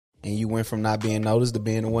and you went from not being noticed to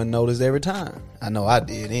being the one noticed every time. I know I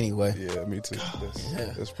did anyway. Yeah, me too.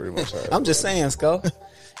 That's pretty much how it I'm just saying, Sco.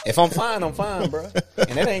 If I'm fine, bro.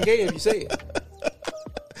 And that ain't gay if you say it.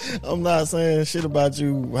 I'm not saying shit about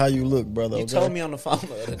you, how you look, brother. You okay? told me on the phone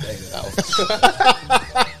the other day that I was.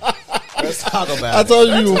 Let's talk about it. I told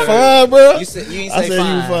you were fine, bro. You ain't say I said fine.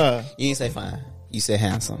 you were fine. You ain't say fine. You said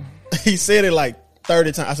handsome. He said it like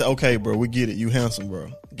 30 times. I said, okay, bro, we get it. You handsome,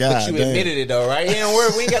 bro. God But you damn. admitted it though, right? Yeah,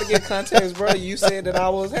 we ain't got to get context, bro. You said that I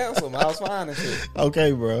was handsome. I was fine and shit.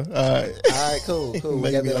 Okay, bro. All right. All right, cool. We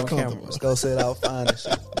Make got me that on camera. uncomfortable. Let's go say I was fine and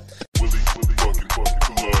shit.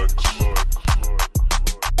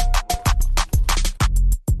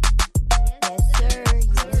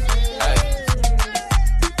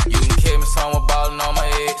 You can kill me, someone ballin' on my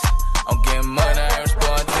ex. I'm getting money, I ain't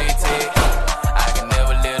responding to your text. I can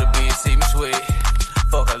never let a bitch see me sweat.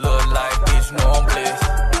 Fuck a little life, bitch, you know I'm blessed.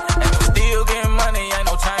 And I'm still getting money, ain't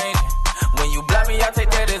no changing. When you block me, I take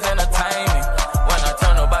that as entertainment. When I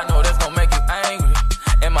turn up, I know that's gonna make you angry.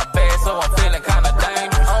 In my bed, so I'm feeling kinda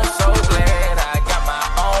dangerous. I'm so glad I got my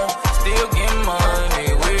own. Still getting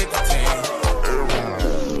money with the team.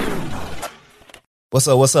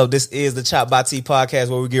 What's up? This is the Chop by T podcast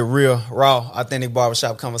where we get real, raw, authentic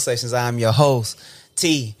barbershop conversations. I'm your host,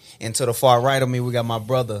 T. And to the far right of me, we got my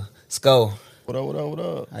brother, Sco. What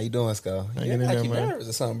up? How you doing, Sco? Hanging You in like there, you man. nervous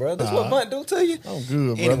or something, bro? That's what Vunt do to you? I'm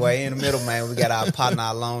good, bro. Anyway, in the middle, man, we got our partner,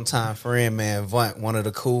 our longtime friend, man, Vunt, one of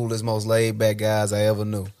the coolest, most laid-back guys I ever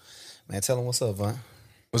knew. Man, tell him what's up, Vunt.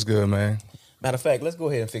 What's good, man? Matter of fact, let's go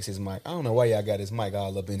ahead and fix his mic. I don't know why y'all got his mic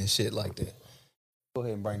all up in his shit like that. Go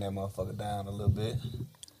ahead and bring that motherfucker down a little bit.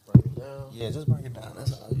 Bring it down? Yeah, just bring it down.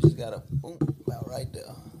 That's all. You just gotta, boom, about right there.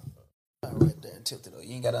 About right there and tilt it up.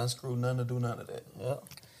 You ain't gotta unscrew nothing to do none of that. Yep.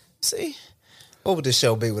 See? What would this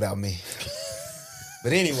show be without me?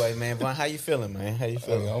 But anyway, man, Von, how you feeling, man? How you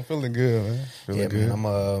feeling? I'm feeling good, man. Feeling good.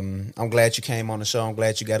 Man, I'm glad you came on the show. I'm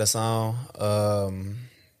glad you got us on.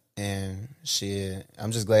 And shit,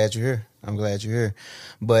 I'm just glad you're here. I'm glad you're here.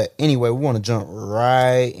 But anyway, we want to jump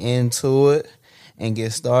right into it and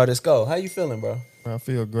get started. Let's go. How you feeling, bro? I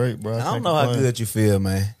feel great, bro. I don't know how good you feel,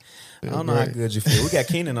 man. I Feel don't know how great. good you feel. We got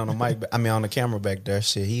Keenan on the mic. On the camera back there.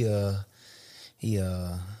 Shit, he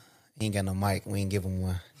ain't got no mic. We ain't give him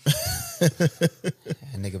one.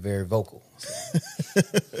 That nigga very vocal. So.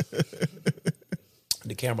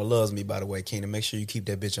 The camera loves me, by the way, Keenan. Make sure you keep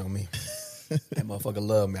that bitch on me. That motherfucker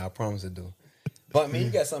love me. I promise it do. But man, you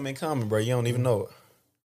got something in common, bro. You don't even know it.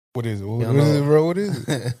 What is it? don't What is know. it, bro? What is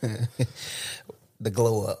it? The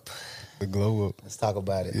glow up. The glow up. Let's talk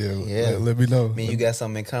about it. Yeah. Let me know. Me and you got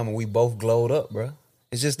something in common. We both glowed up, bro.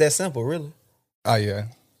 It's just that simple, really. Oh, yeah.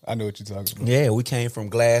 I know what you're talking about. Yeah, we came from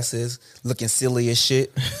glasses, looking silly as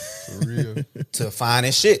shit, For real. to fine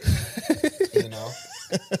as shit. You know?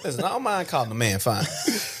 Listen, I don't mind calling a man fine.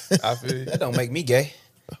 I feel you. That don't make me gay.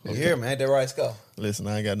 You hear me? Ain't that right, Skull? Listen,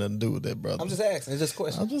 I ain't got nothing to do with that, brother. I'm just asking. It's just a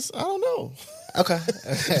question. I don't know. Okay.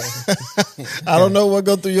 I don't know what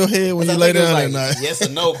go through your head when you lay down at night. Yes or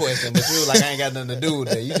no question, but you was like, I ain't got nothing to do with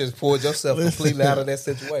that. You just pulled yourself completely out of that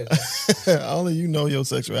situation. Only you know your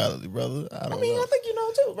sexuality, brother. I don't know. I think you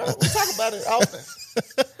know too, bro. We talk about it often.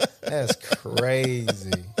 That's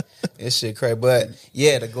crazy. This shit crazy. But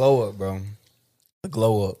yeah, the glow up, bro. The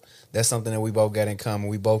glow up. That's something that we both got in common.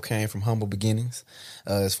 We both came from humble beginnings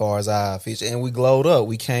as far as our feature. And we glowed up.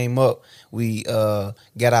 We came up. We got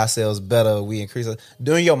ourselves better. We increased.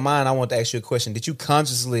 During your mind, I want to ask you a question. Did you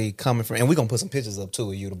consciously coming from, and we're going to put some pictures up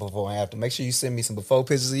too of you, the before and after. Make sure you send me some before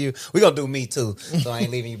pictures of you. We're going to do me too. So I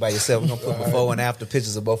ain't leaving you by yourself. We're going to put before and after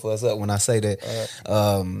pictures of both of us up when I say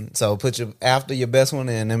that. So put your after your best one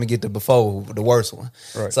and let me get the before, the worst one.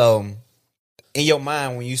 Right. So in your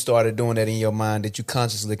mind, when you started doing that in your mind, did you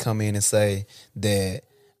consciously come in and say that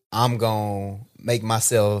I'm going to make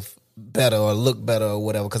myself better or look better or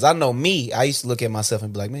whatever? Because I know me, I used to look at myself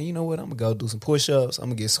and be like, man, you know what? I'm going to go do some push-ups. I'm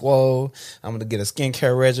going to get swole. I'm going to get a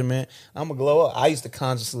skincare regimen. I'm going to glow up. I used to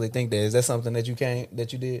consciously think that. Is that something that you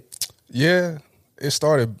did? Yeah. It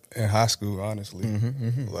started in high school, honestly.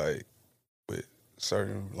 Like, with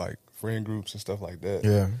certain, like, friend groups and stuff like that.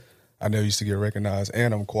 Yeah. I never used to get recognized,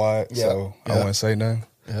 and I'm quiet, so I wouldn't say nothing.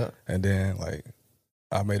 Yeah. And then, like,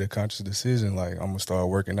 I made a conscious decision, like, I'm going to start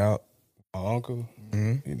working out. My uncle,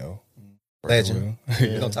 you know. Legend. working with him.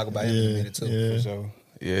 We're going to talk about him in a minute too. Yeah. For sure.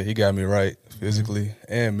 Yeah, he got me right physically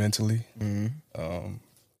and mentally.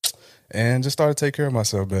 And just started to take care of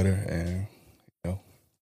myself better. And, you know.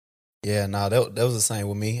 Yeah, no, that was the same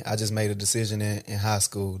with me. I just made a decision in high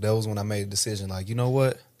school. That was when I made a decision, like, you know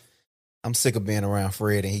what? I'm sick of being around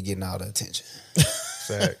Fred and he getting all the attention.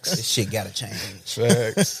 Facts. This shit gotta change.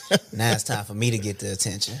 Facts. Now it's time for me to get the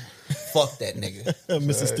attention. Fuck that nigga.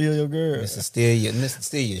 Mr. Steal Your Girl. Mr.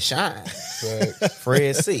 Steal your shine. Facts.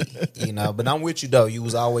 Fred C. You know, but I'm with you though. You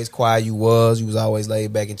was always quiet. You was always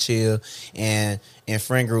laid back and chill. And in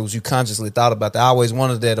friend groups, you consciously thought about that. I always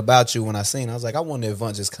wanted that about you when I seen it. I was like, I wonder if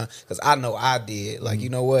Vaughn just because I know I did. Like, you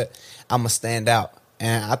know what? I'ma stand out.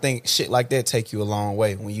 And I think shit like that take you a long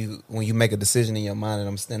way when you make a decision in your mind and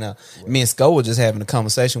I'm standing out. Right. Me and Sko were just having a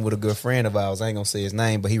conversation with a good friend of ours. I ain't gonna say his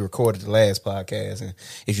name, but he recorded the last podcast. And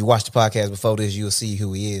if you watch the podcast before this, you'll see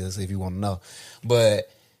who he is if you want to know. But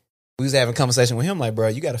we was having a conversation with him like, bro,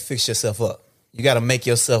 you got to fix yourself up. You got to make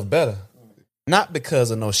yourself better. Not because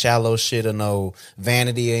of no shallow shit or no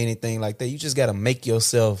vanity or anything like that. You just got to make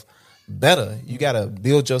yourself better. You got to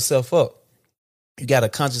build yourself up. You got to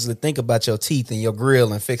consciously think about your teeth and your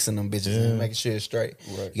grill and fixing them bitches and making sure it's straight.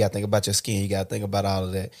 Right. You got to think about your skin. You got to think about all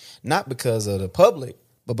of that. Not because of the public,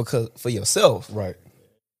 but because for yourself. Right.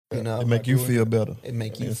 You know, it make you feel better. It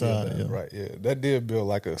make you feel better. Yeah. Right. Yeah. That did build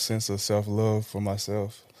like a sense of self-love for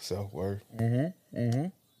myself, self-worth.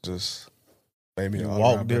 Just made me you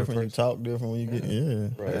walk different, you talk different when you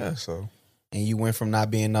get Right. Yeah. So. And you went from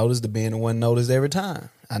not being noticed to being the one noticed every time.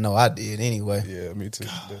 I know I did anyway. Yeah, me too.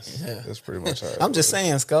 That's pretty much how it I'm just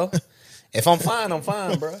saying, Sko. If I'm fine,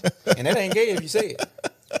 bro. And that ain't gay if you say it.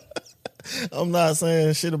 I'm not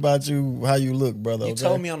saying shit about you, how you look, brother. You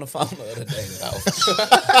told me on the phone the other day that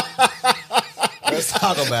let's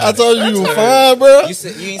talk about it. I told you were fine, bro. You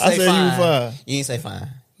said you ain't I say said fine. you were fine. You ain't say fine.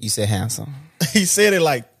 You said handsome. He said it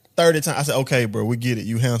like 30 times. I said, okay, bro, we get it.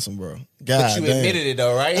 You handsome, bro. God but you damn. admitted it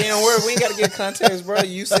though, right? Ain't worry. We ain't got to get context, bro.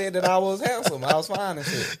 You said that I was handsome. I was fine and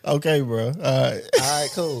shit. Okay, bro. All right,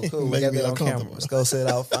 cool. We got that on camera. Sko said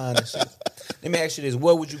I was fine and shit. Let me ask you this: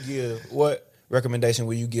 what would you give? What recommendation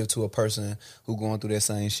would you give to a person who going through that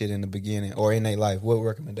same shit in the beginning or in their life? What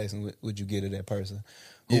recommendation would you give to that person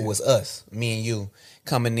who was us, me and you,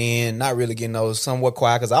 coming in, not really getting those, somewhat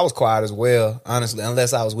quiet, because I was quiet as well, honestly,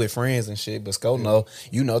 unless I was with friends and shit. But Sko know,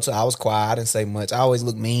 you know too, I was quiet. I didn't say much. I always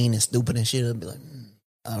look mean and stupid and shit. I'd be like,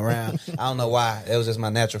 around. I don't know why. That was just my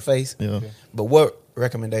natural face. Yeah. But what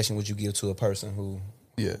recommendation would you give to a person who...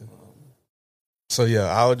 Yeah. So, yeah,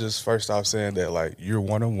 I would just first off saying that, like, you're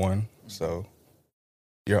one-on-one. So,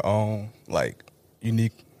 your own, like,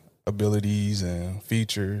 unique abilities and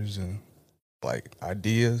features and, like,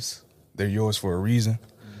 ideas, they're yours for a reason.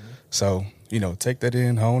 So, you know, take that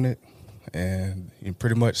in, hone it, and you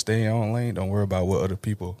pretty much stay in your own lane. Don't worry about what other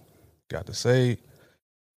people got to say.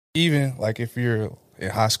 Even, like, if you're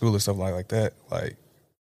in high school or stuff like that, like,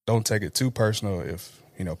 don't take it too personal if,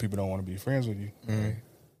 you know, people don't want to be friends with you. Right?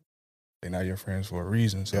 They're not your friends for a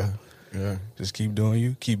reason. So just keep doing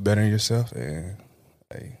you, keep bettering yourself, and,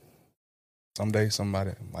 hey, someday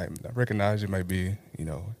somebody might recognize you, might be, you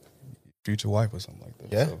know, future wife or something like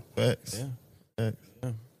that. Yeah. So, Facts. Yeah. Facts.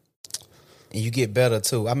 And you get better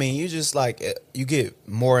too. I mean, you just like, you get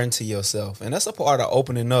more into yourself, and that's a part of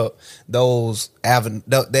opening up those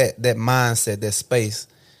that mindset, that space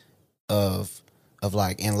of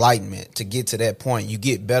like enlightenment to get to that point. You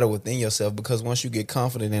get better within yourself, because once you get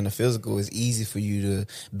confident in the physical, it's easy for you to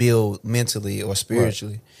build mentally or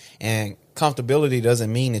spiritually. Right. And comfortability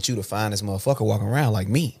doesn't mean that you the finest motherfucker walking around like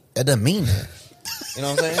me. That doesn't mean that. You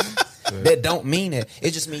know what I'm saying? That don't mean that.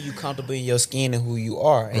 It just means you comfortable in your skin and who you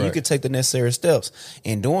are. And you can take the necessary steps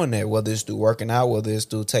in doing that, whether it's through working out, whether it's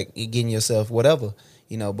through getting yourself, whatever.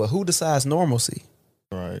 You know, but who decides normalcy?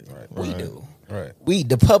 Right. We do. Right.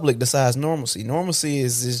 The public decides normalcy. Normalcy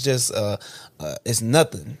is just it's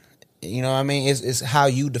nothing. You know what I mean? It's how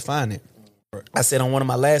you define it. Right. I said on one of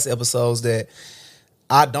my last episodes that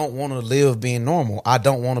I don't want to live being normal. I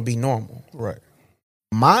don't want to be normal. Right.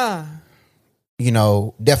 My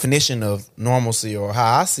definition of normalcy, or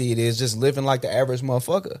how I see it, is just living like the average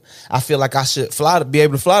motherfucker. I feel like I should be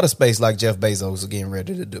able to fly to space like Jeff Bezos is getting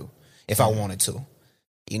ready to do if I wanted to.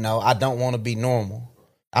 You know, I don't want to be normal.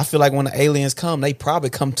 I feel like when the aliens come, they probably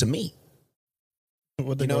come to me.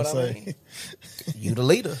 What they gonna say? You the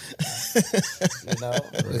leader.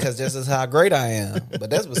 Because this is how great I am. But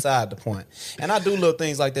that's beside the point. And I do little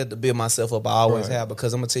things like that to build myself up. I always have,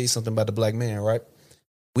 because I'm going to tell you something about the black man, right?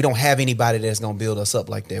 We don't have anybody that's going to build us up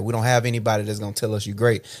like that. We don't have anybody that's going to tell us you're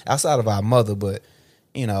great outside of our mother, but,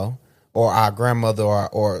 or our grandmother,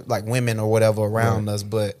 or like women or whatever around us.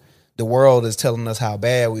 But the world is telling us how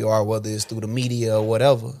bad we are, whether it's through the media or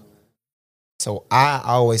whatever. So I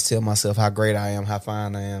always tell myself how great I am, how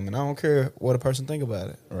fine I am, and I don't care what a person think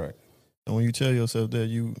about it. Right. And when you tell yourself that,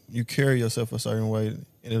 you carry yourself a certain way, and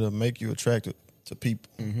it'll make you attractive to people.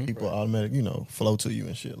 People automatically, flow to you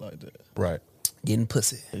and shit like that. Right. Getting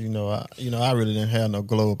pussy. You know, I really didn't have no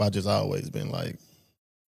glow up. I just always been like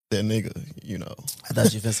that nigga. You know, I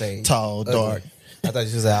thought you were finna say tall, ugly. dark. I thought you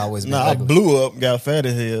said I always been Nah, I ugly. blew up, got fat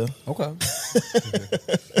as hell. Okay.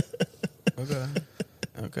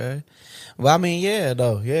 Okay. Well, I mean, yeah,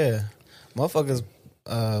 though, yeah. Motherfuckers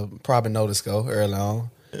probably know the score early on.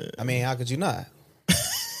 I mean, how could you not?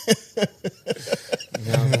 You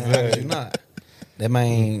know what I'm saying? How could you not? That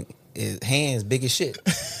man is hands big as shit.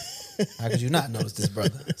 How could you not notice this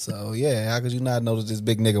brother? So yeah, how could you not notice this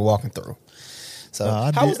big nigga walking through? So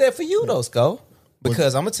how was that for you though, Sko?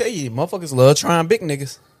 Because I'm gonna tell you, motherfuckers love trying big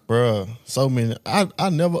niggas. Bruh, so many. I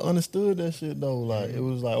never understood that shit though. Like it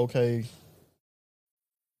was like, okay,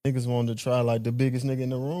 niggas wanted to try like the biggest nigga in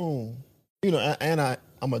the room. You know, and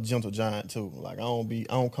I'm a gentle giant too. Like I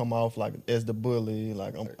don't come off like as the bully.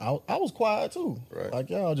 Like I was quiet too. Right. Like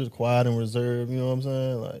y'all just quiet and reserved. You know what I'm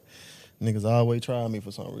saying? Like niggas always try me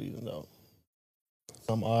for some reason though.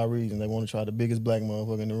 Some odd reason they want to try the biggest black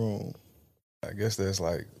motherfucker in the room. I guess that's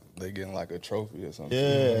like they getting like a trophy or something.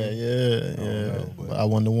 Yeah. know, But I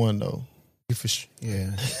won the one though. You for sure. Yeah.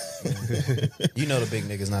 You know the big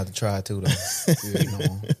niggas not to try too though. You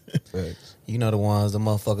know. Facts. You know the ones, the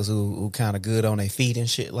motherfuckers who kind of good on their feet and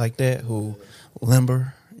shit like that, who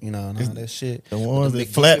limber, you know, and all that shit. The ones But that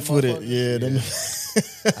big flat goofy footed, yeah.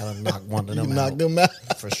 I done knocked one of You them knock out, them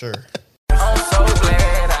out. for sure. I'm so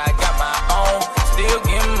glad I got my own. Still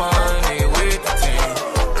getting money with the team.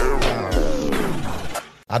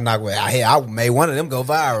 I made one of them go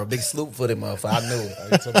viral. Big sloop footed motherfucker. I knew it. Are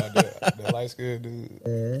you talking about that light skinned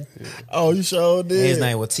dude? Oh, you sure did. His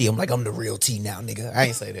name was T. I'm like, I'm the real T now, nigga. I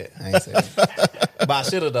ain't say that. But I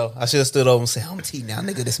should have though. I should have stood over and said, I'm T now,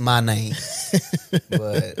 nigga. This my name.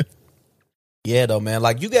 But yeah, though, man.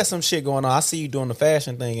 Like you got some shit going on. I see you doing the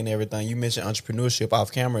fashion thing and everything. You mentioned entrepreneurship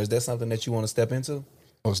off camera. Is that something that you want to step into?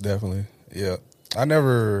 Most definitely. Yeah. I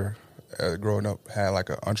never, growing up, had like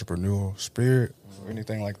an entrepreneurial spirit or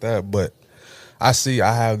anything like that. But I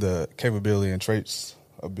have the capability and traits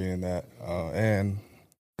of being that. And,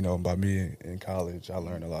 you know, by me in college, I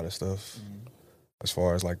learned a lot of stuff as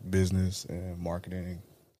far as like business and marketing.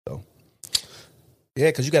 So, Yeah,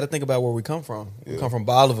 because you got to think about where we come from. We come from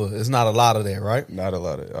Bolivar. It's not a lot of that, right? not a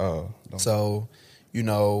lot of, no. So, you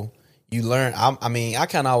know, you learn. I mean, I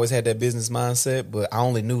kind of always had that business mindset, but I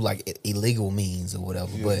only knew like illegal means or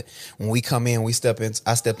whatever. Yeah. But when we come in, I stepped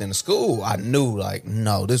into school. I knew like,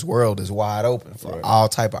 no, this world is wide open for Right. all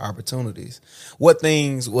type of opportunities. What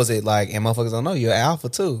things was it like? And motherfuckers don't know you're alpha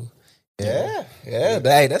too. Yeah.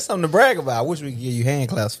 Hey, that's something to brag about. I wish we could give you hand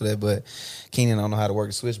claps for that, but Keenan don't know how to work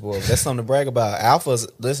the switchboard. That's something to brag about. Alphas,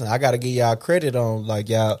 listen, I got to give y'all credit on like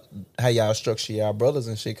y'all how y'all structure y'all brothers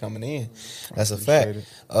and shit coming in. That's a fact.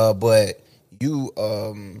 Appreciate But you,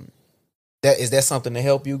 is that something to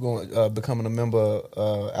help you going becoming a member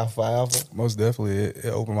of Alpha Phi Alpha? Most definitely, it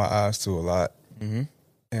opened my eyes to a lot, and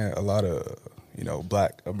a lot of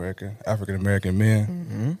Black American, African American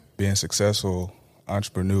men being successful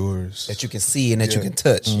entrepreneurs That you can see and that you can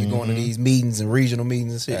touch. You going to these meetings and regional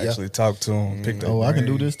meetings and shit. actually talk to them, pick their Oh, I can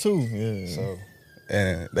do brain. this too. Yeah. So,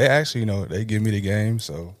 and they actually, they give me the game,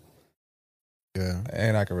 so Yeah.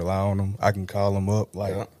 and I can rely on them. I can call them up,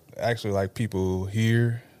 like Yeah. actually, like people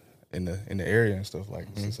here in the area and stuff, like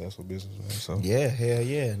successful businessmen. So Yeah, hell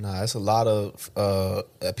yeah. Nah, it's a lot of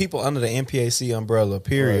people under the MPAC umbrella,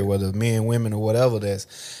 period, Right. whether men, women, or whatever.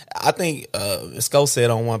 I think Sko said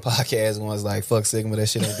on one podcast once, like, fuck Sigma, that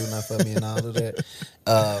shit don't do nothing for me and all of that.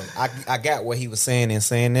 I got what he was saying in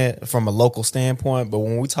saying that from a local standpoint, but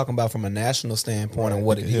when we talking about from a national standpoint and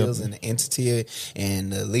what it is and the entity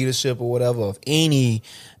and the leadership or whatever of any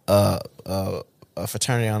a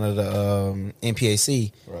fraternity under the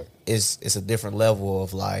MPAC, Right. it's a different level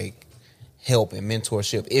of like help and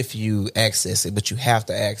mentorship if you access it, but you have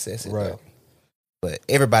to access it. Right. Though. But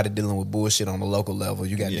everybody dealing with bullshit on the local level.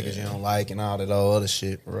 You got niggas you don't like and all that other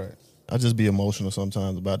shit. right. I just be emotional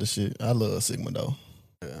sometimes about this shit. I love Sigma though.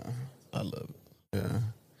 Yeah. I love it. Yeah.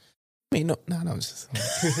 I mean, no, I'm just.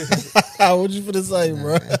 What you finna say,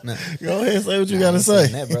 bro? Nah. Go ahead and say what you I gotta ain't saying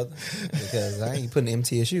say. that, brother, because I ain't putting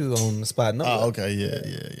MTSU on the spot. No. Oh, okay,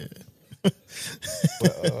 yeah.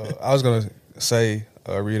 But I was gonna say,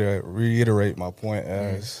 reiterate my point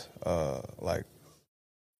as like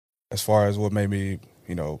as far as what made me,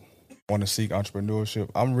 want to seek entrepreneurship.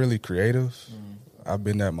 I'm really creative. I've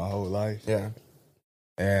been that my whole life. Yeah.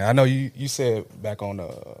 And I know you said back on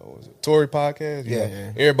what was it, Tory podcast?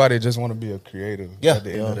 Yeah. Everybody just want to be a creative at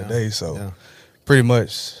the end of the day. So Yeah. pretty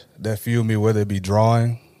much that fueled me, whether it be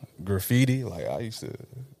drawing, graffiti. Like I used to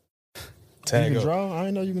tag You can up. draw? I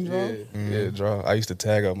didn't know you can draw. Yeah, draw. I used to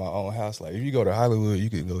tag up my own house. Like if you go to Hollywood, you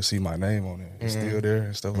can go see my name on it. It's still there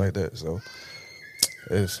and stuff like that. So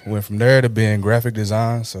it went from there to being graphic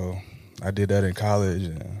design. So I did that in college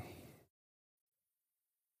and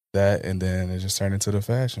then it just turned into the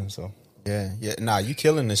fashion. So Yeah. Nah, you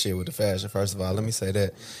killing this shit with the fashion, first of all. Let me say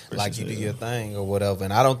that. Like, you do your thing or whatever.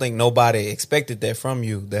 And I don't think nobody expected that from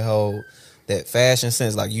you, that fashion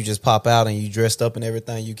sense. Like, you just pop out and you dressed up and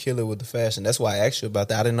everything. You kill it with the fashion. That's why I asked you about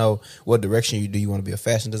that. I didn't know what direction you do. You want to be a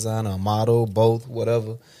fashion designer, a model, both,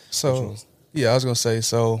 whatever? So, yeah, I was going to say,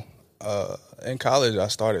 so in college, I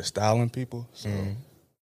started styling people. So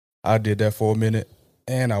I did that for a minute.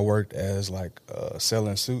 And I worked as, like,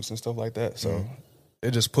 selling suits and stuff like that. So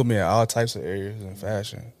it just put me in all types of areas in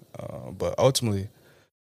fashion. But ultimately,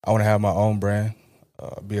 I want to have my own brand,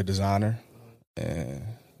 be a designer, and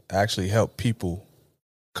actually help people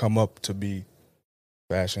come up to be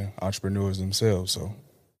fashion entrepreneurs themselves. So,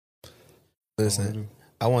 Listen,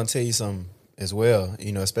 I want to tell you something as well,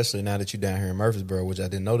 you know, especially now that you're down here in Murfreesboro, which I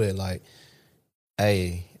didn't know that. Like,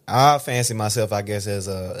 hey, I fancy myself, I guess, as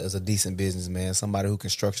a decent businessman, somebody who can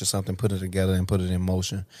structure something, put it together, and put it in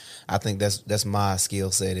motion. I think that's my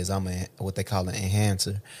skill set. Is I'm what they call an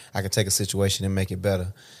enhancer. I can take a situation and make it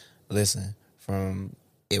better. Listen, from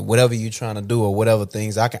whatever you're trying to do or whatever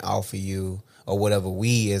things I can offer you or whatever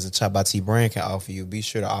we as a Chop by T brand can offer you, be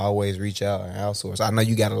sure to always reach out and outsource. I know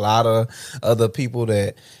you got a lot of other people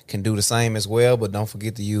that can do the same as well, but don't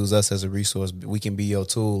forget to use us as a resource. We can be your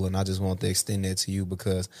tool, and I just want to extend that to you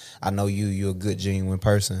because I know you're a good, genuine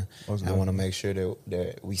person. I want to make sure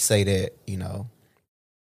that we say that, you know,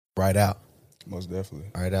 right out. Most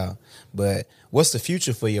definitely. Right out. But what's the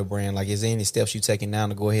future for your brand? Like, is there any steps you're taking now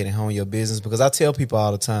to go ahead and hone your business? Because I tell people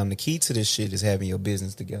all the time, the key to this shit is having your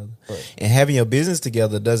business together. Right. And having your business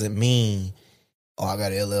together doesn't mean, oh, I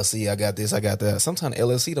got an LLC, I got this, I got that. Sometimes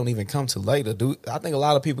LLC don't even come till later. I think a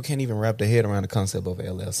lot of people can't even wrap their head around the concept of an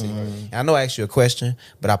LLC. And I know I asked you a question,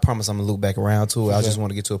 but I promise I'm going to loop back around to it. I just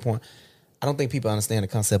want to get to a point. I don't think people understand the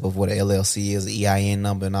concept of what an LLC is, an EIN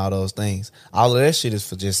number, and all those things. All of that shit is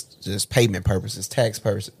for just payment purposes, tax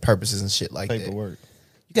purposes, and shit like that. Paperwork.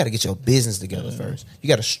 You got to get your business together first. You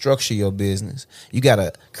got to structure your business. You got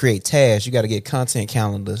to create tasks. You got to get content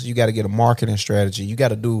calendars. You got to get a marketing strategy. You got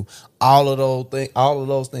to do all of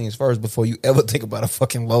those things first before you ever think about a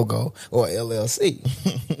fucking logo or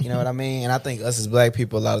LLC. You know what I mean? And I think us as black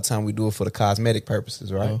people, a lot of time we do it for the cosmetic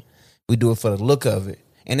purposes, right? We do it for the look of it.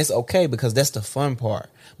 And it's okay because that's the fun part.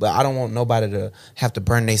 But I don't want nobody to have to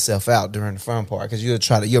burn themselves out during the fun part because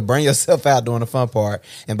you'll burn yourself out during the fun part.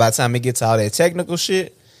 And by the time it gets to all that technical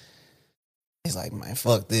shit, it's like, man,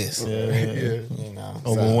 fuck this. Yeah. You know,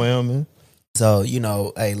 Overwhelming. So, you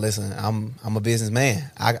know, hey, listen, I'm a businessman.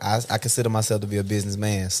 I consider myself to be a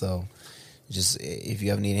businessman. So just if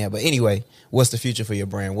you ever need help. But anyway, what's the future for your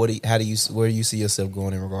brand? Where do you see yourself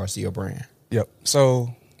going in regards to your brand? Yep.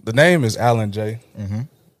 So the name is Alan J. Mm-hmm.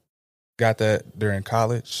 Got that during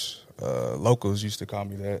college. Locals used to call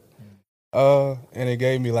me that. And it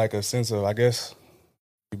gave me like a sense of, I guess,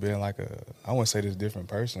 being like I wouldn't say this different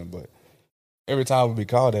person, but every time I would be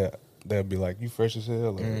called that, they'd be like, you fresh as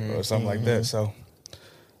hell or something like that. So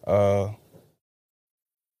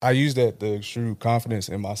I use that to exude confidence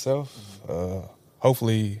in myself,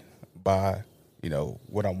 hopefully by, you know,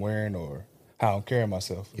 what I'm wearing or how I'm carrying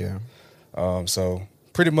myself. Yeah. So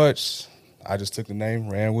pretty much I just took the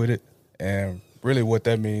name, ran with it. And really what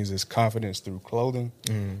that means is confidence through clothing.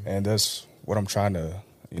 And that's what I'm trying to,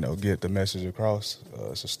 you know, get the message across.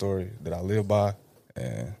 It's a story that I live by.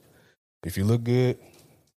 And if you look good,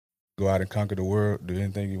 go out and conquer the world, do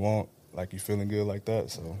anything you want, like you feeling good like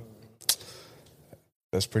that. So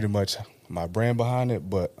that's pretty much my brand behind it.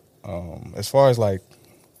 But as far as like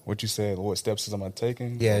what you said, what steps am I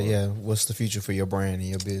taking? Yeah. What's the future for your brand and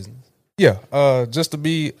your business? Yeah, just to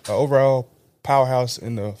be an overall powerhouse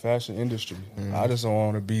in the fashion industry. I just don't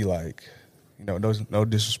want to be like, you know, no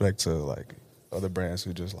disrespect to like other brands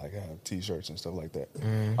who just like have T-shirts and stuff like that.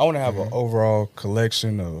 I want to have an overall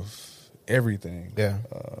collection of everything. Yeah.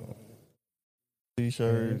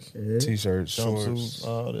 T-shirts, T-shirts, shorts,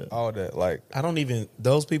 jumpsuits, all that. Like,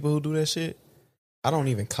 Those people who do that shit, I don't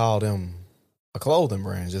even call them a clothing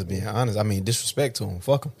brand, just being honest. I mean, disrespect to them.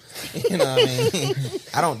 Fuck them. You know what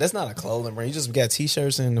I mean? That's not a clothing brand. You just got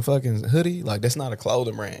T-shirts and the fucking hoodie. Like, that's not a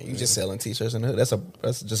clothing brand. You just selling T-shirts and hoodie.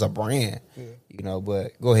 That's just a brand. You know,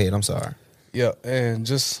 but go ahead. I'm sorry. Yeah, and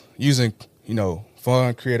just using, you know,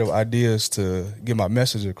 fun, creative ideas to get my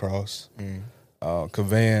message across,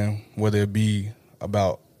 conveying, whether it be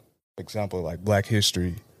about, for example, like Black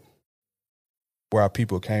history, where our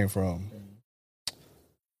people came from,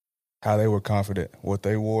 how they were confident, what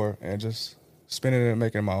they wore, and just spinning it and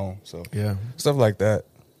making it my own. So Yeah. stuff like that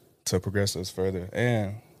to progress us further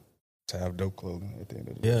and to have dope clothing at the end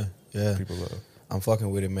of the day. Yeah. People love. I'm fucking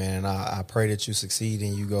with it, man. And I pray that you succeed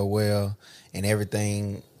and you go well and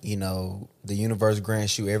everything, you know, the universe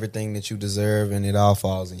grants you everything that you deserve and it all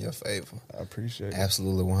falls in your favor. I appreciate it.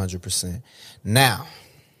 Absolutely 100%. Now,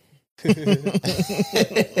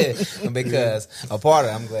 because a part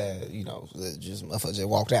of it, I'm glad, you know, just motherfucker just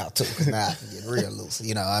walked out too, because now I can get real loose.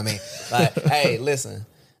 You know what I mean? Like, hey, listen,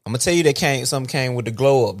 I'm gonna tell you that something came with the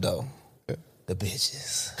glow up though. The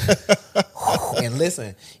bitches. And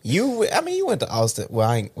listen, you went to Austin. Fuck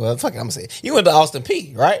it, I'm gonna say it. You went to Austin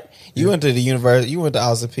P, right? You went to the university. You went to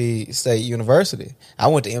Austin P State University. I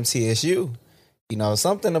went to MTSU. You know,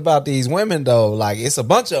 something about these women though, like it's a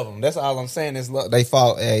bunch of them. That's all I'm saying. Is they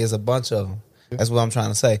fall. It's a bunch of them. That's what I'm trying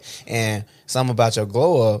to say. And something about your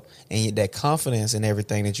glow up and that confidence and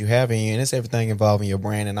everything that you have in you, and it's everything involving your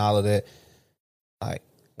brand and all of that. Like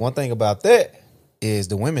one thing about that is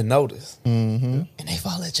the women notice and they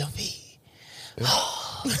fall at your feet.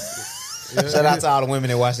 Shout out to all the women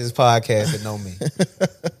that watch this podcast that know me.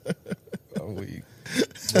 I'm weak.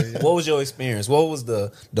 What was your experience? What was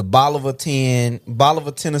the Bolivar, Tennessee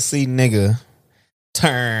nigga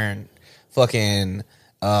turn fucking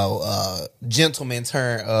gentleman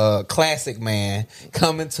turn classic man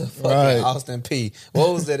coming to fucking Austin P?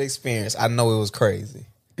 What was that experience? I know it was crazy.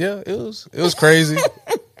 Yeah, it was crazy.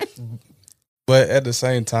 But at the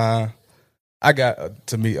same time, I got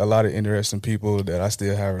to meet a lot of interesting people that I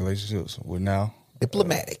still have relationships with now.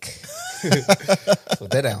 Diplomatic. That's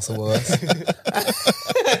what that answer was.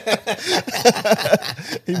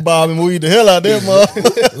 He bobbing weed the hell out there,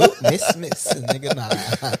 motherfucker. Miss, nigga, nah.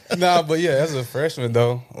 Nah, but yeah, as a freshman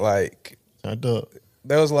though, like that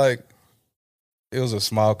was like it was a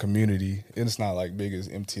small community. It's not like big as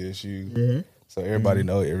MTSU, so everybody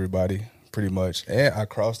know everybody pretty much. And I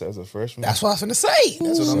crossed as a freshman. That's what I was finna say.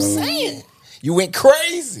 That's what I'm saying. You went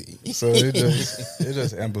crazy. So it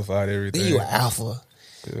just amplified everything. Then you an alpha.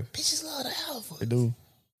 Yeah. Bitches love the alphas. They do.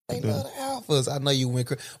 They love the alphas. I know you went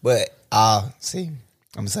crazy. But, see, I'm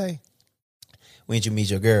going to say, when did you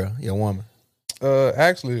meet your girl, your woman?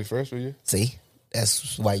 Actually, freshman year. See?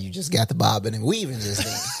 That's why you just got the bobbing and weaving just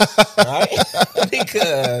then. Right?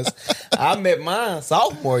 Because I met mine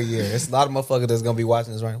sophomore year. There's a lot of motherfuckers that's going to be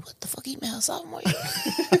watching this right now. What the fuck he met her sophomore year?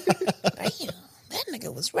 Damn. That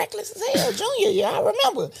nigga was reckless as hell junior year. I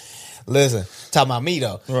remember. Listen, talking about me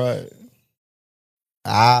though. Right.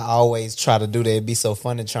 I always try to do that. It'd be so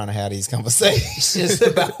funny trying to have these conversations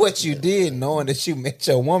about what you did, knowing that you met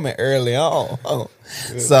your woman early on.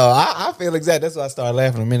 Yeah. So I feel exactly. That's why I started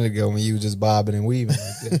laughing a minute ago when you were just bobbing and weaving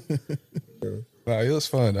like that. Nah, it was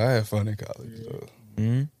fun. I had fun in college. So.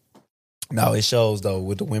 Mm-hmm. No, it shows though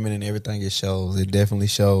with the women and everything. It shows. It definitely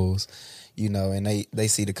shows. You know, and they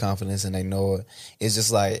see the confidence and they know it. It's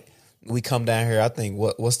just like we come down here. I think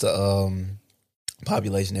what's the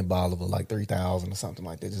population in Bolivar, like 3,000 or something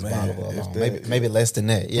like that. Just Bolivar alone. Maybe less than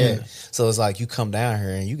that. Yeah. So it's like you come down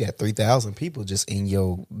here and you got 3,000 people just in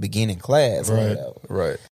your beginning class.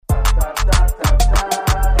 Right.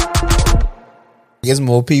 It's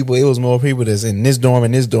more people. It was more people that's in this dorm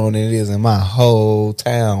and this dorm than it is in my whole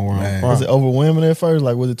town. Was it overwhelming at first?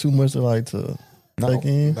 Like, was it too much to take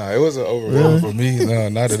in? Nah, it wasn't overwhelming for me. No,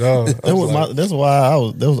 not at all. That's why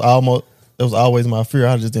that was always my fear.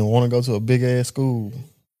 I just didn't want to go to a big ass school.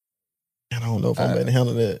 And I don't know if I'm able to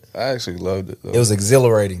handle that. I actually loved it though. It was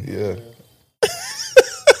exhilarating. Yeah.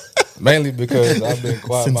 Mainly because I've been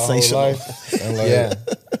quiet my whole life. And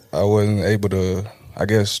I wasn't able to, I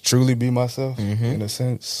guess, truly be myself in a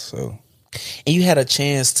sense. So, and you had a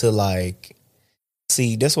chance to like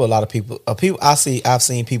see. That's what a lot of people I've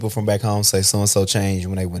seen people from back home say so and so changed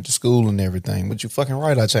when they went to school and everything. But you fucking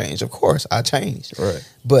right, I changed. Of course, I changed. Right.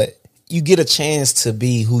 But you get a chance to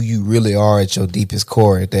be who you really are at your deepest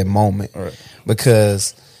core at that moment. Right.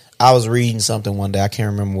 Because I was reading something one day. I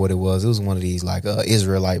can't remember what it was. It was one of these like black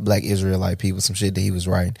Israelite people, some shit that he was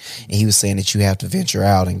writing. And he was saying that you have to venture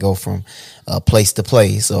out and go from place to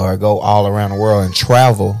place or go all around the world and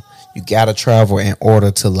travel. You got to travel in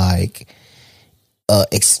order to like,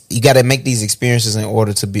 you got to make these experiences in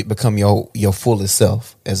order to become your fullest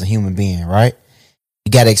self as a human being, right?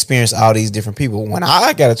 You got to experience all these different people. When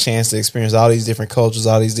I got a chance to experience all these different cultures,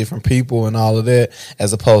 all these different people and all of that,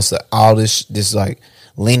 as opposed to all this like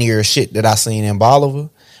linear shit that I seen in Bolivar,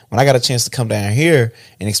 when I got a chance to come down here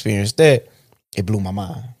and experience that, it blew my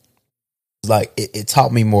mind. like it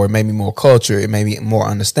taught me more. It made me more culture. It made me more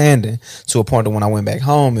understanding to a point that when I went back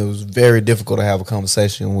home, it was very difficult to have a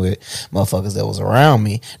conversation with motherfuckers that was around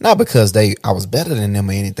me. Not because I was better than them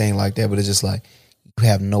or anything like that, but it's just like you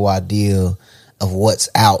have no idea of what's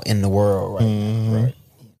out in the world right now. Right.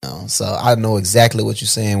 So I know exactly what you're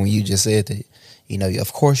saying when you just said that.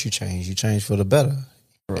 Of course you change. You change for the better.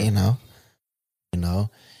 Right. You know.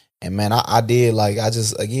 And man, I did I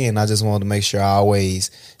just wanted to make sure I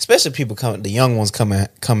always, especially people the young ones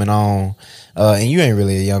coming on, and you ain't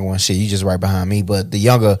really a young one, shit, you just right behind me. But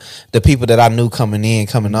the people that I knew coming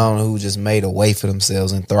on, who just made a way for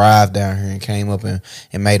themselves and thrived down here and came up and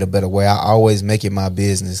made a better way. I always make it my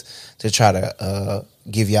business to try to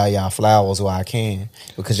give y'all flowers where I can,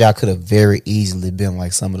 because y'all could have very easily been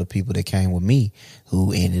like some of the people that came with me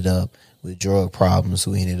who ended up with drug problems,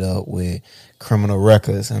 who ended up with criminal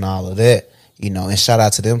records and all of that, and shout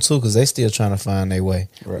out to them too, because they still trying to find their way.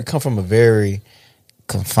 Right. We come from a very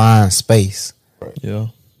confined space. Right. Yeah.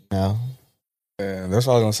 And that's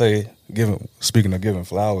all I was gonna say. Speaking of giving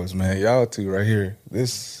flowers, man, y'all two right here.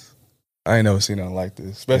 I ain't never seen nothing like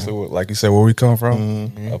this. Especially with, like you said, where we come from.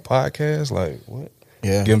 Mm-hmm. A podcast, like what?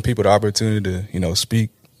 Yeah. Giving people the opportunity to,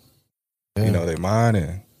 speak, their mind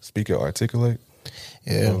and speak and articulate.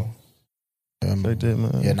 Yeah. So, they did,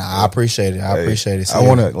 man. Yeah, I appreciate it. I appreciate it. I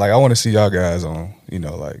want to see y'all guys on,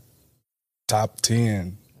 top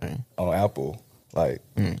 10 on Apple.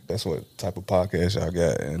 That's what type of podcast y'all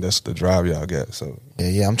got, and that's the drive y'all got. So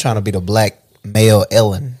yeah, I'm trying to be the black male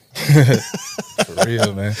Ellen. For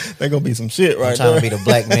real, man. They gonna be some shit, right? I'm trying to be the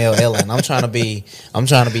black male Ellen. I'm trying to be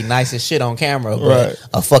nice as shit on camera, but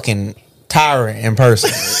a fucking tyrant in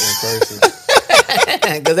person.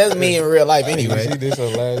 Because that's me in real life anyway. She did so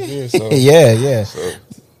last year, so yeah. So,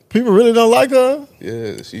 people really don't like her.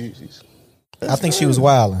 Yeah, she's. I think she was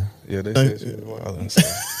wilding. Yeah, they said she was wilding. So.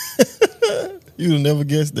 You would never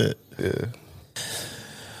guess that. Yeah.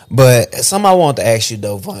 But something I want to ask you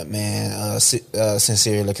though, Vaunt, man,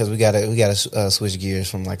 sincerely, because we gotta switch gears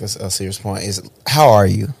from a serious point. Is how are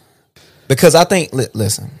you? Because I think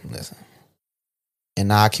listen,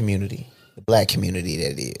 in our community, the black community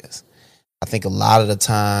that is, I think a lot of the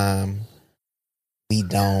time we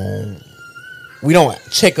don't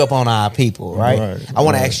check up on our people, right? I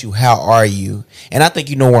want to ask you, how are you? And I think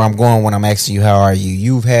you know where I'm going when I'm asking you, how are you?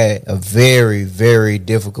 You've had a very, very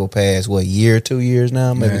difficult past, 2 years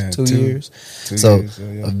now? Maybe 2 years? 2 so years,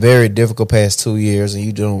 yeah. A very difficult past 2 years,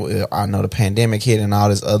 and I know the pandemic hit and all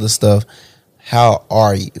this other stuff. How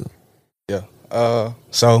are you? Yeah.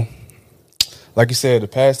 So, like you said, the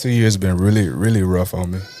past 2 years have been really, really rough on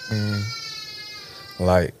me.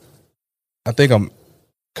 I think I'm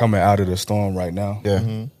coming out of the storm right now. Yeah.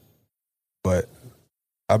 Mm-hmm. But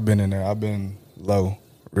I've been in there. I've been low,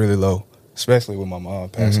 really low, especially with my mom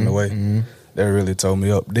passing away. Mm-hmm. That really tore me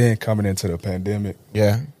up. Then coming into the pandemic.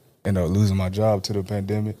 Yeah. Losing my job to the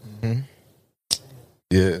pandemic. Mm-hmm.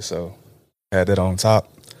 Yeah, so had that on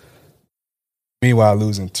top. Meanwhile,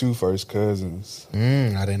 losing 2 first cousins. I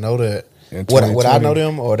didn't know that. Would I know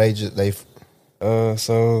them, or they?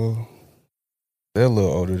 So they're a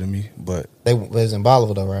little older than me, but they was in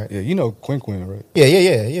Bolivar though, right? Yeah, you know Quinn, right? Yeah.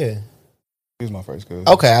 He was my first cousin.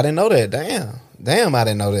 Okay, I didn't know that. Damn, I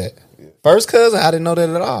didn't know that. Yeah. First cousin, I didn't know that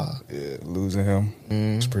at all. Yeah, losing him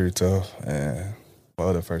was pretty tough, and my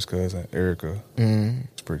other first cousin, Erica,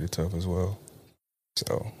 was pretty tough as well.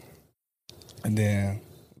 So, and then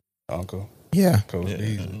uncle, Coach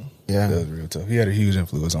Beasley. Yeah, that was real tough. He had a huge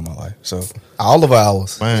influence on my life. So all of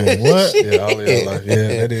ours, man. What? Yeah, all of your life. Yeah,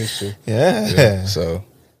 that is true. Yeah. So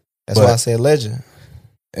that's why I said legend.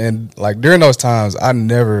 And during those times, I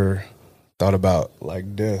never thought about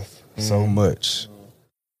death so much.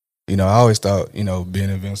 I always thought, being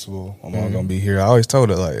invincible, I'm not gonna be here. I always told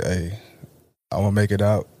her hey, I'm gonna make it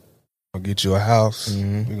out. I'm gonna get you a house.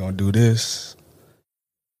 We're gonna do this.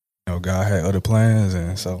 God had other plans,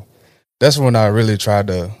 and so that's when I really tried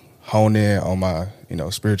to hone in on my,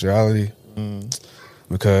 spirituality,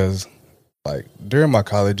 because during my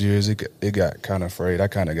college years, it got kind of frayed. I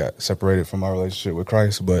kind of got separated from my relationship with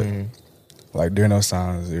Christ, but during those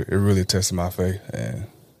times, it really tested my faith, and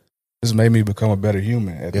this made me become a better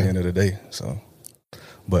human at the end of the day. So,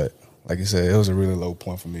 but like you said, it was a really low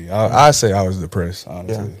point for me. I say I was depressed,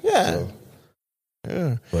 honestly. Yeah.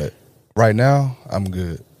 But right now, I'm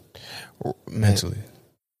good mentally.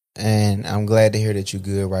 And I'm glad to hear that you're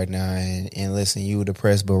good right now. And listen, you were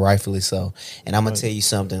depressed, but rightfully so. And I'm going to tell you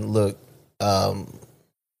something. Look,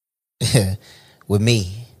 with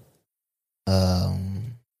me,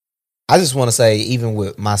 I just want to say, even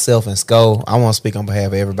with myself and Sko, I want to speak on behalf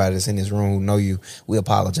of everybody that's in this room who know you. We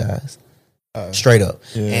apologize. Straight up.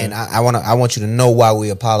 Yeah. And I want you to know why we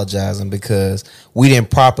apologizing, because we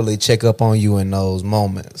didn't properly check up on you in those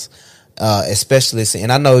moments. Especially,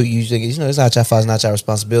 and I know usually, it's not your fault, it's not your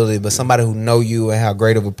responsibility, but somebody who know you and how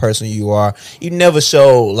great of a person you are, you never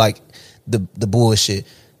show like the bullshit.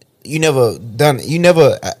 It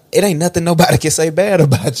ain't nothing nobody can say bad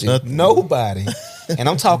about you. Nothing. Nobody. And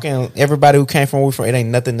I'm talking everybody who came from where we from, it ain't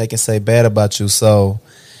nothing they can say bad about you. So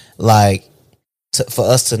like, for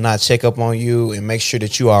us to not check up on you and make sure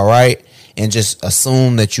that you all right and just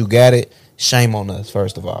assume that you got it, shame on us,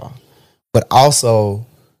 first of all. But also,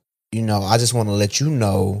 I just want to let you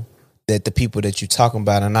know that the people that you're talking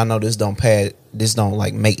about, and I know this don't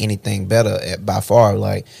like make anything better by far,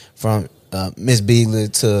 like from Miss Beasley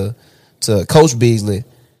to Coach Beasley.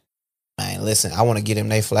 Man, listen, I want to get them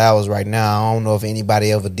their flowers right now. I don't know if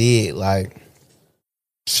anybody ever did. Like,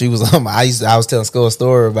 she was on I was telling school a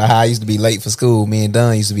story about how I used to be late for school. Me and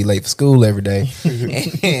Dunn used to be late for school every day.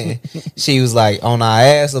 And she was like on our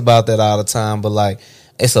ass about that all the time. But like,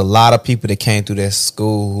 it's a lot of people that came through that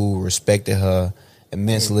school who respected her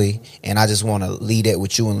immensely. And I just want to leave that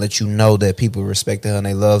with you and let you know that people respected her and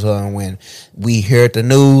they loved her. And when we heard the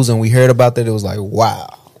news and we heard about that, it was like,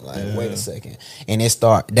 wow. Like, wait a second. And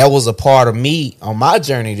that was a part of me on my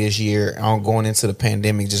journey this year on going into the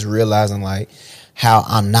pandemic, just realizing like how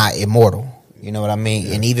I'm not immortal. You know what I mean?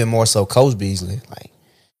 Yeah. And even more so Coach Beasley.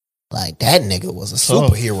 Like that nigga was a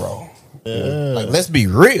superhero. Yeah. Like, let's be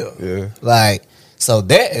real. Yeah. Like, so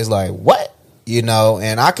that is like, what? And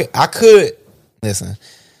I could listen.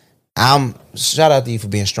 Shout out to you for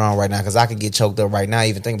being strong right now, because I could get choked up right now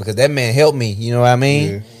even thinking, because that man helped me. You know what I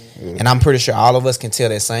mean? Yeah. Yeah. And I'm pretty sure all of us can tell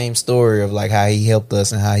that same story of like how he helped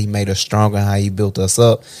us and how he made us stronger and how he built us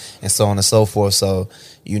up and so on and so forth. So,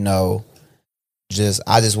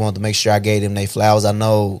 I just wanted to make sure I gave them their flowers. I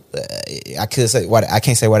know I can't say why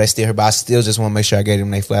they're still here, but I still just want to make sure I gave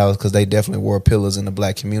them their flowers, because they definitely were pillars in the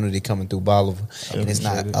black community coming through Bolivar. And it's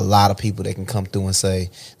not a lot of people that can come through and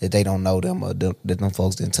say that they don't know them or that them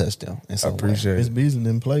folks didn't touch them. I appreciate Miss it. Beasley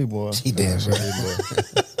didn't play, boy. He did, bro.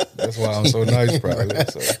 That's why I'm so nice, probably.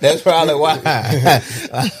 So. That's probably why.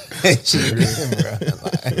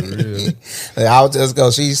 I'll just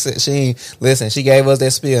go. She gave us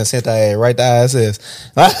that spiel and sent her ass right to ISS.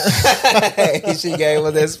 She gave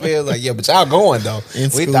us that spiel, like, yeah, but y'all going though.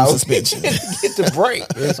 We thought suspension. Get the break.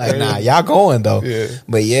 Like, nah, y'all going though. Yeah.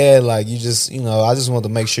 But yeah, like, you just, I just wanted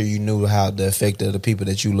to make sure you knew how the effect of the people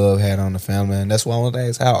that you love had on the family, and that's why I wanted to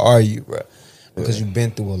ask, how are you, bro? Because you've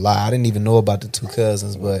been through a lot. I didn't even know about the two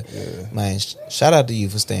cousins, but man, shout out to you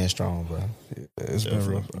for staying strong, bro. Yeah, it's been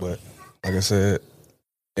rough, but like I said,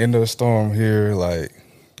 in the storm here, like,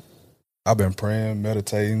 I've been praying,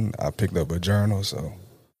 meditating. I picked up a journal, so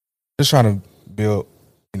just trying to build,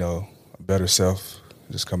 a better self,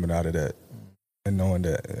 just coming out of that and knowing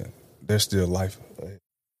that there's still life.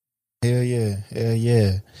 Hell yeah.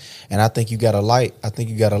 And I think you got a light. I think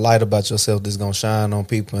you got a light about yourself that's gonna shine on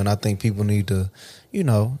people. And I think people need to,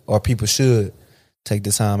 or people should take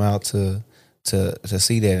the time out to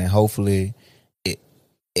see that. And hopefully,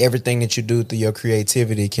 everything that you do through your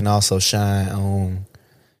creativity can also shine on.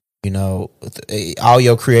 All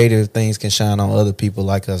your creative things can shine on other people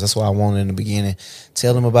like us. That's why I wanted in the beginning.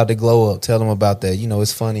 Tell them about the glow up. Tell them about that.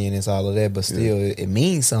 It's funny and it's all of that, but still, it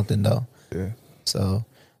means something though. Yeah. So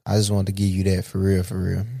I just wanted to give you that for real.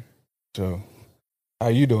 So, how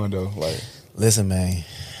you doing though? Like, listen, man,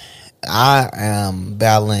 I am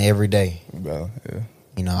battling every day.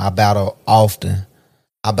 I battle often.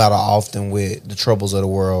 I battle often with the troubles of the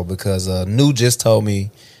world, because New just told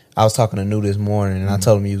me. I was talking to New this morning, and I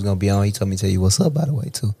told him he was gonna be on. He told me to tell you what's up, by the way,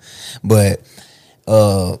 too. But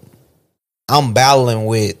I'm battling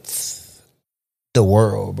with the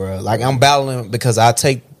world, bro. Like, I'm battling because I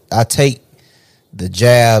take the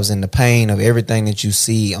jabs and the pain of everything that you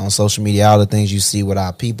see on social media, all the things you see with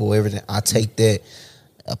our people, everything. I take that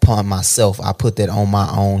upon myself. I put that on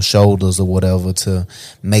my own shoulders or whatever to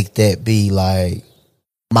make that be like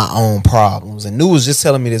my own problems. And New was just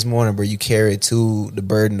telling me this morning, bro, you carry the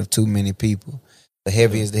burden of too many people. The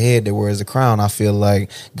heavy is the head that wears the crown. I feel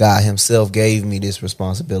like God himself gave me this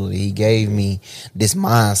responsibility. He gave me this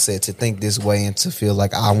mindset to think this way and to feel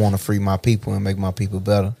like I want to free my people and make my people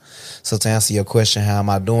better. So to answer your question, how am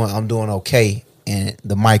I doing? I'm doing okay in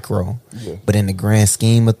the micro. Yeah. But in the grand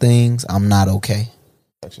scheme of things, I'm not okay.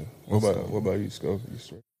 Gotcha. What about you, Scope?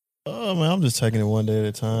 Oh, man, I'm just taking it one day at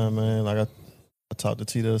a time, man. Like, I talk to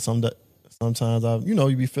Tita sometimes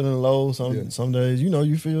you be feeling low. Some days,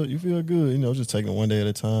 you feel good. Just taking it one day at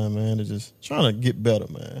a time, man. And just trying to get better,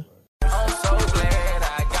 man. I'm so glad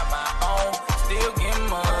I got my own, still getting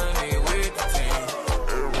money with the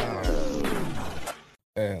team.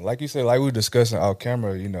 man, like you said, like we were discussing off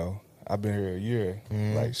camera, you know, I've been here a year.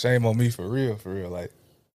 Like, shame on me for real. Like,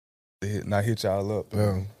 not hit y'all up,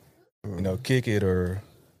 and, you know, kick it or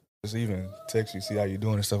just even text you, see how you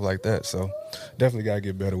doing and stuff like that. So definitely gotta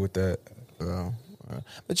get better with that.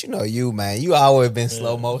 But you know, man, you always been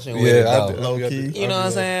slow motion with it, though. Low key. You know what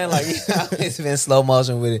I'm saying? Like, you always been slow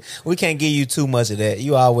motion with it. We can't give you too much of that.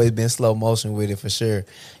 You always been slow motion with it for sure.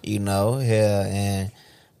 You know, and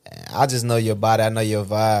I just know your body. I know your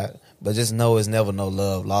vibe. But just know it's never no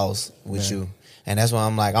love lost with you. And that's why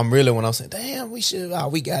I'm like, I'm really when I'm saying, damn, we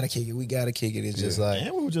gotta kick it. We gotta kick it. It's just like,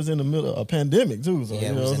 and we were just in the middle of a pandemic too. So yeah,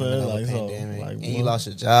 you know what I'm saying? Like, pandemic. And you lost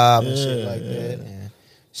your job and shit like yeah. that. And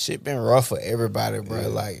shit been rough for everybody, bro.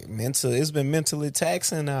 Like it's been mentally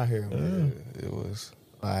taxing out here, man. Yeah, it was.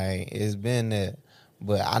 Like it's been that.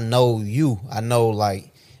 But I know you. I know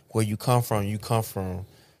like where you come from. You come from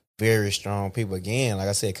very strong people. Again, like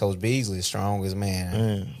I said, Coach Beasley, strongest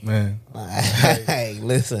man. Man. Like, hey,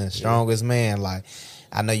 listen, strongest man. Like,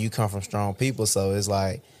 I know you come from strong people, so it's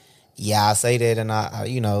like, yeah, I say that and I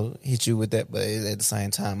you know, hit you with that, but at the same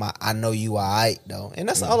time, I know you all right, though. And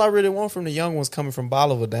that's all I really want from the young ones coming from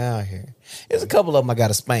Bolivar down here. There's a couple of them I got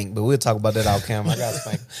to spank, but we'll talk about that off camera. I got to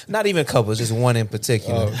spank. Not even a couple, just one in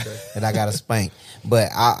particular that I got to spank. But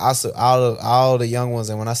I all the young ones,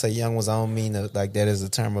 and when I say young ones, I don't mean like that as a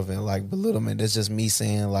term of like belittlement. That's just me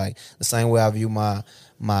saying like the same way I view my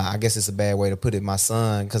I guess it's a bad way to put it, my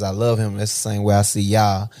son, because I love him. That's the same way I see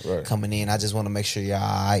y'all coming in. I just want to make sure y'all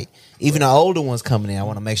all right. Even the older ones coming in, I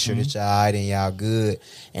want to make sure that y'all all right and y'all good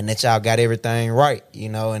and that y'all got everything right, you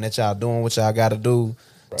know, and that y'all doing what y'all got to do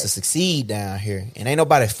to succeed down here. And ain't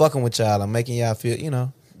nobody fucking with y'all and making y'all feel, you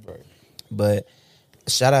know. Right. But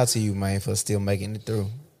shout out to you, man, for still making it through.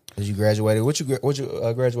 Because you graduated. What you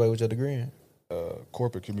graduated with your degree in?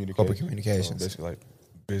 Corporate communication. Corporate communications. So basically like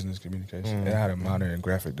business communication. And I had a minor in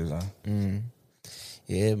graphic design.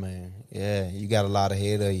 Yeah, man. Yeah, you got a lot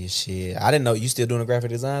ahead of your shit. I didn't know you still doing the graphic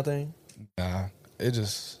design thing. Nah,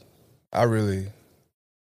 I really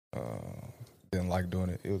didn't like doing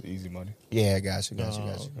it. It was easy money. Yeah, got you.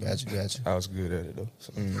 I was good at it though.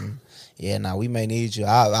 So. Yeah, now we may need you.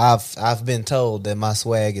 I've been told that my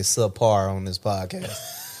swag is subpar on this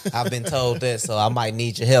podcast. I've been told that, so I might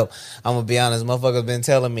need your help. I'm gonna be honest, motherfuckers been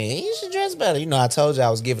telling me you should dress better. You know, I told you I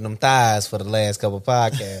was giving them thighs for the last couple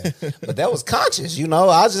podcasts, but that was conscious. You know,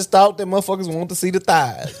 I just thought that motherfuckers want to see the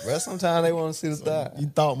thighs, bro. Sometimes they want to see the thighs. You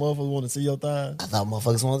thought motherfuckers want to see your thighs? I thought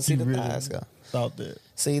motherfuckers want to see the thighs. Go. Thought that.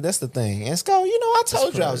 See, that's the thing. And Sko, you know, I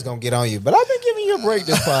told you I was gonna get on you, but I've been giving you a break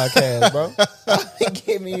this podcast, bro. I've been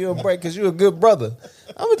giving you a break because you're a good brother.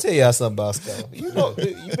 I'm gonna tell y'all something about Sko. You know,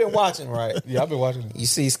 you've been watching, right? Yeah, I've been watching. You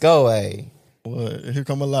see Sko, hey. What? Here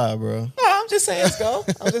come alive, bro. No, I'm just saying, Sko.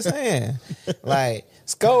 I'm just saying. Like,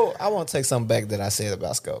 Sko, I want to take something back that I said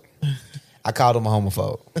about Sko. I called him a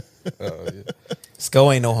homophobe.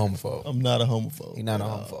 Sko ain't no homophobe. I'm not a homophobe. He's not a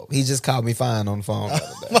homophobe. He just called me fine on the phone the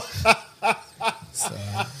other day. So,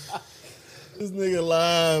 this nigga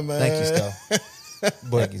lying, man. thank you, Sko.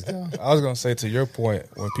 But I was gonna say, to your point,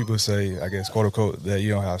 when people say, I guess, quote unquote, that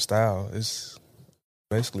you don't have style, it's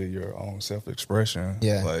basically your own self-expression.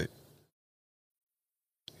 Yeah. Like,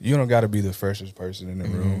 you don't got to be the freshest person in the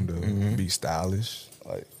room to be stylish.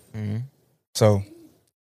 Like, so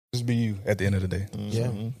just be you at the end of the day.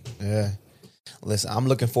 Yeah. Listen, I'm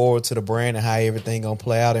looking forward to the brand and how everything gonna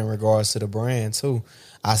play out in regards to the brand too.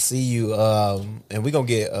 I see you, and we're gonna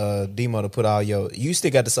get Demo to put all your. You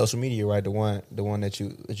still got the social media, right? The one that you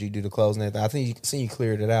do the clothes and everything. I think you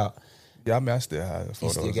cleared it out. Yeah, I mean, I still have the You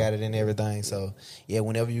photos. still got it in everything. So yeah,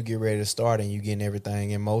 whenever you get ready to start and you getting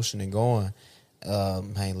everything in motion and going,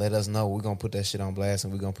 hey, let us know. We're gonna put that shit on blast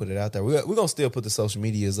and we're gonna put it out there. We're gonna still put the social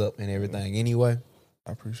medias up and everything anyway.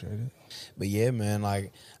 I appreciate it. But yeah, man,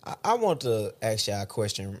 like I want to ask y'all a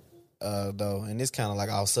question, though, and it's kind of like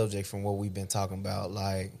our subject from what we've been talking about.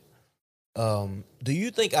 Like, do you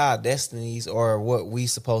think our destinies or what we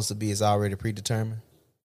supposed to be is already predetermined?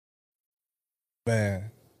 Man,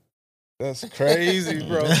 that's crazy,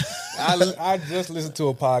 bro. I just listened to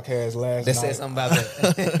a podcast last They night said something about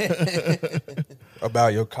that.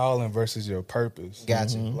 about your calling versus your purpose.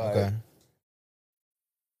 Gotcha. Like, Okay.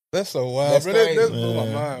 That's so wild, That's bro. That crazy. blew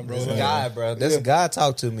my mind, bro. This Like, guy, bro. This guy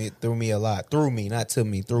talked to me through me a lot. Through me, not to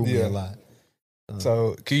me. Through me a lot.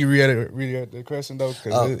 So, can you read the question though?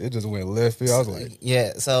 Because it just went left field. I was like,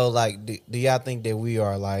 yeah. So, like, do y'all think that we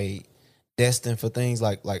are like destined for things?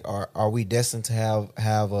 Like, are we destined to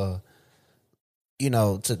have a, you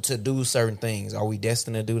know, to do certain things? Are we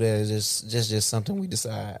destined to do that? Is just something we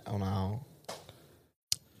decide on our own?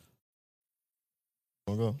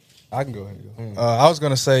 Go. I can go ahead and go. I was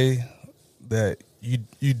gonna say that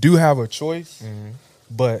you do have a choice, Mm-hmm.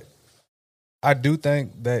 but I do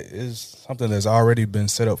think that is something that's already been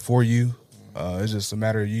set up for you. It's just a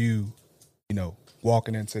matter of you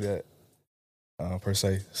walking into that per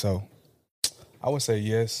se. So I would say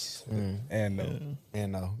yes and no. Yeah.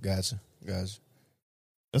 And no, gotcha.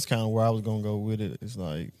 That's kind of where I was gonna go with it. It's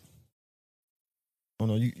like, I don't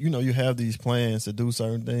know, you have these plans to do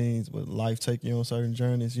certain things, but life take you on certain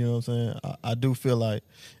journeys. You know what I'm saying? I do feel like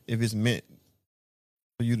if it's meant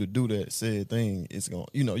for you to do that said thing, it's gonna,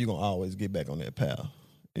 you're gonna always get back on that path.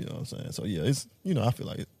 You know what I'm saying? So yeah, it's, I feel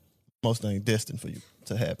like most things destined for you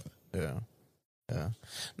to happen. Yeah.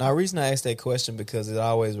 Now, the reason I asked that question because it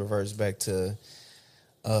always reverts back to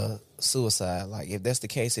suicide. Like, if that's the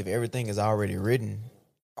case, if everything is already written,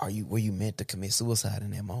 were you meant to commit suicide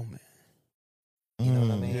in that moment? You know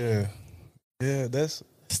what I mean? Yeah. It's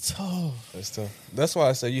tough. That's tough. That's why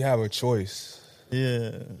I say you have a choice.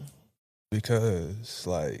 Yeah. Because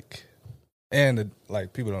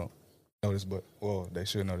people don't know this, but they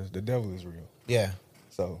should know this. The devil is real. Yeah.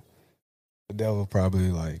 So the devil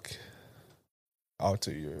probably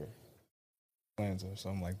alter your plans or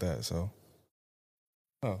something like that. So,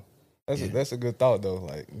 that's a good thought though.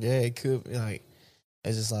 Like, yeah, it could be like,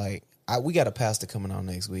 it's just like we got a pastor coming on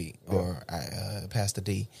next week, or Pastor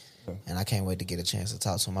D, and I can't wait to get a chance to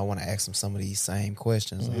talk to him. I want to ask him some of these same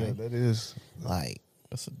questions. Yeah, that is like,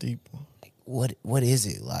 that's a deep one. What is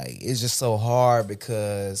it like? It's just so hard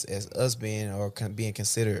because as us being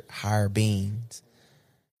considered higher beings,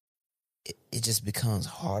 it just becomes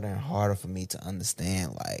harder and harder for me to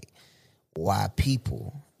understand like why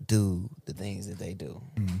people do the things that they do.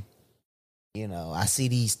 Mm-hmm. I see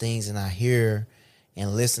these things and I hear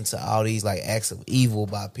and listen to all these like acts of evil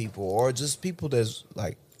by people or just people that's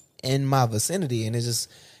like in my vicinity, and it's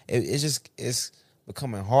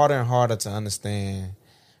becoming harder and harder to understand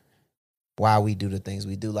why we do the things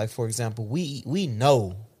we do. Like, for example, we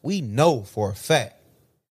know for a fact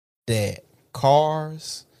that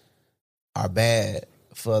cars are bad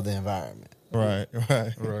for the environment. Right.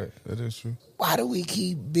 That is true. Why do we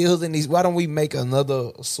keep building these? Why don't we make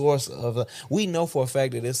another source of? We know for a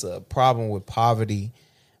fact that it's a problem with poverty,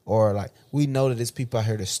 or like we know that there's people out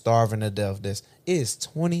here that's starving to death. It's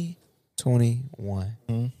 2021,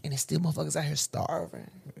 and it's still motherfuckers out here starving.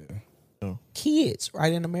 Yeah. Kids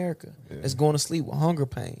right in America that's going to sleep with hunger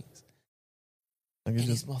pains. Like, And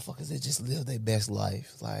these motherfuckers that just live their best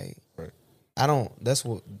life. Like, Right. I don't, that's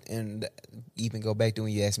what, and even go back to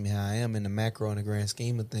when you asked me how I am in the macro and the grand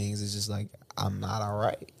scheme of things, it's just like, I'm not all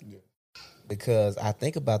right. Yeah. Because I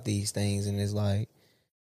think about these things and it's like,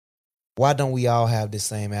 why don't we all have the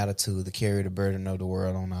same attitude to carry the burden of the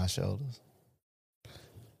world on our shoulders?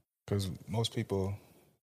 Because most people,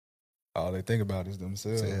 all they think about is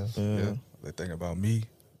themselves. Yeah. They think about me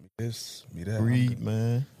this, me that. Greed,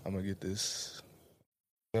 man. I'm going to get this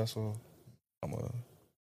successful. I'm going to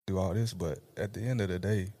do all this. But at the end of the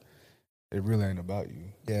day, it really ain't about you.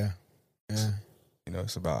 Yeah.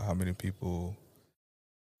 It's about how many people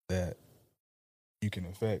that you can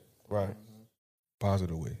affect, right?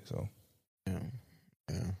 Positive way. So, Yeah.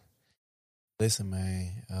 Listen,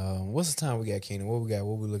 man. What's the time we got, Keenan? What we got?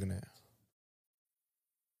 What we looking at?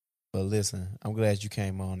 But listen, I'm glad you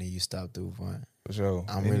came on and you stopped through, Vaughn. for sure.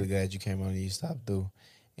 I'm really glad you came on and you stopped through.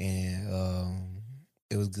 And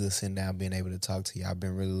it was good sitting down, being able to talk to you. I've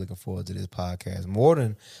been really looking forward to this podcast. I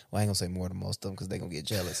ain't gonna say more than most of them because they're gonna get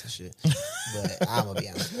jealous and shit. But I'm gonna be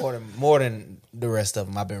honest, more than the rest of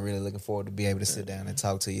them, I've been really looking forward to be able to sit down and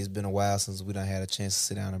talk to you. It's been a while since we done had a chance to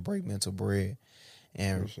sit down and break mental bread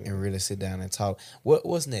and really sit down and talk.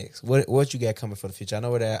 What's next? What you got coming for the future? I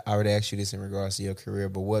know that I already asked you this in regards to your career,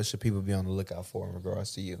 but what should people be on the lookout for in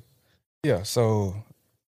regards to you? Yeah, so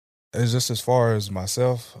it's just as far as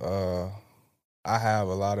myself, I have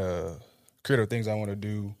a lot of creative things I want to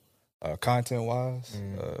do content-wise.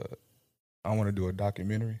 I want to do a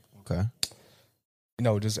documentary. Okay.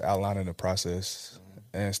 Just outlining the process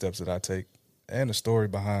and steps that I take and the story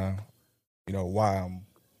behind, why I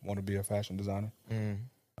want to be a fashion designer.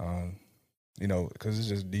 Because it's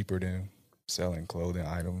just deeper than selling clothing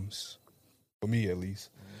items, for me at least.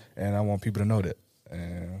 And I want people to know that.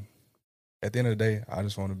 And at the end of the day, I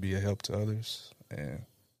just want to be a help to others. And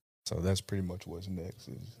so that's pretty much what's next,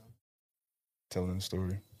 is telling the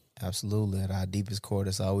story. Absolutely. At our deepest core,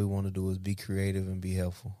 that's all we want to do is be creative and be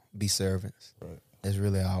helpful, be servants. Right. That's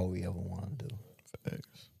really all we ever want to do. Thanks.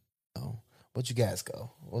 So, what you guys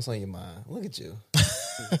go? What's on your mind? Look at you.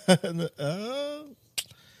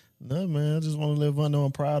 No, man. I just want to let Von know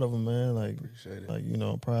I'm proud of him, man. Like, Appreciate it.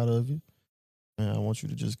 I'm proud of you. Man, I want you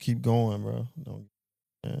to just keep going, bro.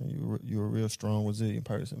 Man, you're a real strong, resilient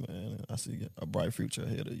person, man. And I see a bright future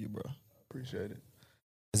ahead of you, bro. Appreciate it.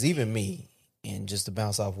 Because even me, and just to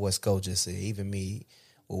bounce off what Sco just said, even me,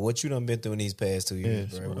 well, what you done been through in these past 2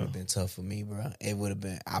 years, Yes, bro, it would have been tough for me, bro. It would have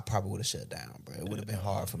been, I probably would have shut down, bro. It would have been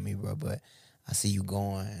hard for me, bro. But I see you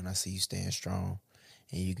going, and I see you staying strong,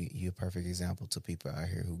 and you're a perfect example to people out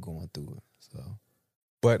here who going through it. So,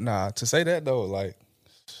 But nah, to say that though, like,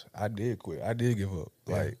 I did quit. I did give up.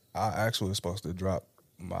 Yeah. Like, I actually was supposed to drop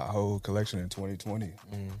my whole collection in 2020.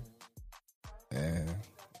 And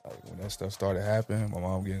like when that stuff started happening, my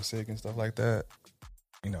mom getting sick and stuff like that,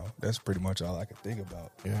 you know, that's pretty much all I could think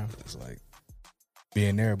about. Yeah. It's like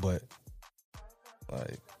being there, but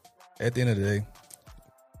like at the end of the day, you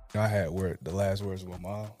know, I had the last words of my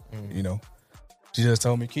mom, you know. She just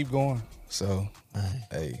told me, keep going. So,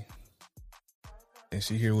 hey. And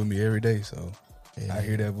she here with me every day, so Yeah. I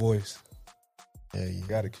hear that voice. Yeah, yeah.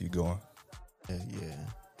 Gotta keep going.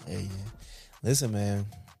 Yeah. Listen, man.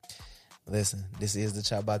 Listen, this is the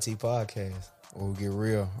Chop by T podcast, where we get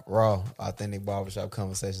real, raw, authentic barbershop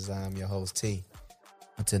conversations. I am your host, T.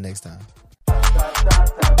 Until next time.